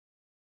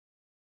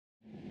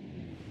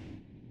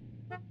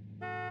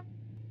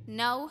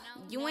No,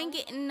 you ain't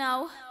getting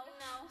no.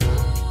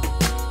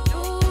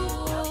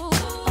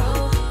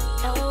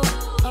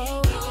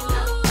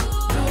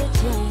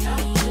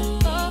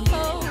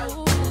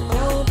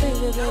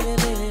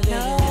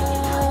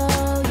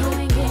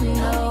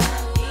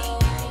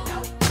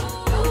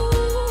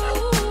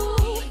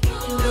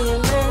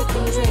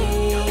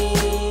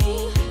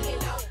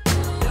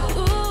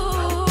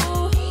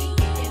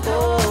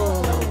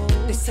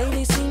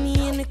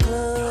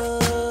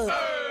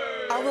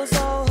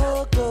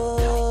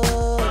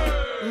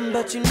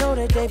 But you know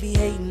that they be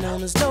hating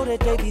on us, know that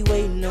they be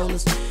waiting on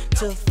us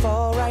to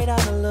fall right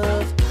out of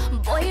love.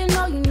 Boy, you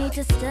know you need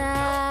to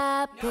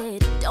stop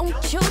it.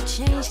 Don't you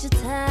change the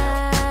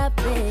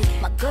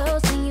topic. My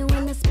girl seen you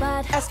in the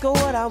spot. Ask her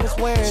what I was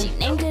wearing. She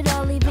named it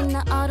all, even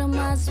the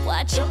Audemars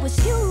watch. It was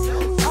you,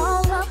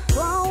 all up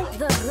on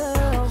the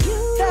girl.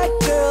 You. That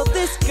girl,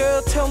 this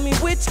girl, tell me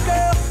which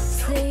girl.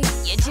 See,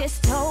 you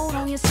just told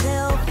on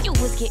yourself. You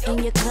was getting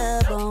your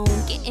club on,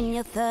 getting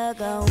your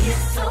thug on.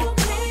 It's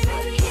okay,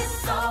 baby,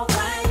 it's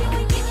alright. You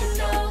ain't getting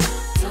no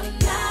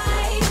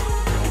tonight.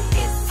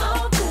 It's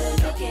all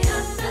good, make it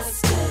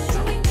understood.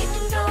 You ain't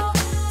getting no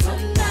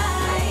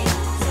tonight.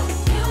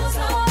 You was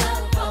all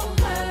up on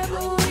her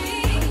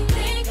booty.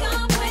 Think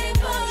I'm waiting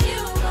for you,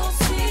 gon'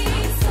 see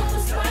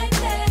something's right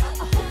there.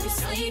 I hope you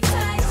sleep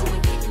tight. You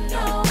ain't getting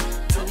no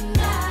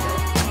tonight.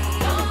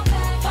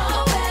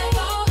 Fall back,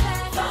 fall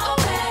back, fall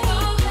back,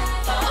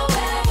 fall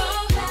back,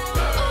 fall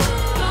back,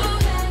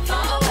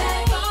 fall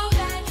back,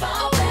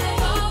 fall back,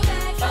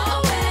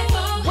 fall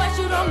back. What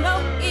you don't know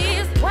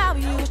is while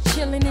you was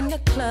chilling in the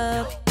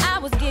club, I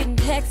was getting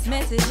text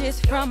messages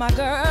from my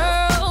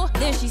girl.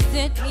 Then she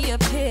sent me a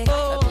pic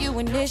of you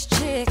and this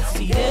chick.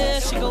 See,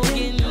 there she go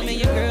getting me,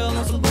 your girl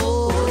on some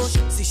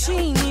bullshit. See, she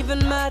ain't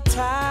even my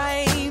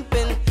type,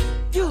 and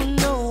you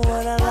know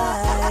what I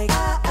like.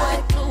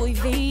 What Louis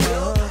V,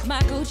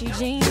 my Gucci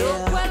jeans.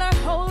 Well, her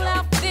whole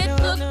outfit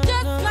looked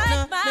just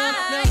like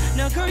mine.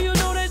 Now, girl, you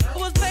know that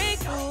was fake.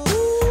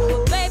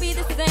 But baby,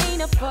 this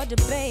ain't up for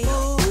debate.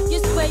 You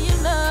swear you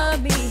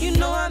love me. You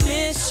know I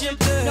miss you,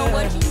 girl. Know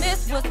what you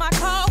missed was my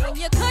call when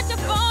you cut your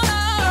phone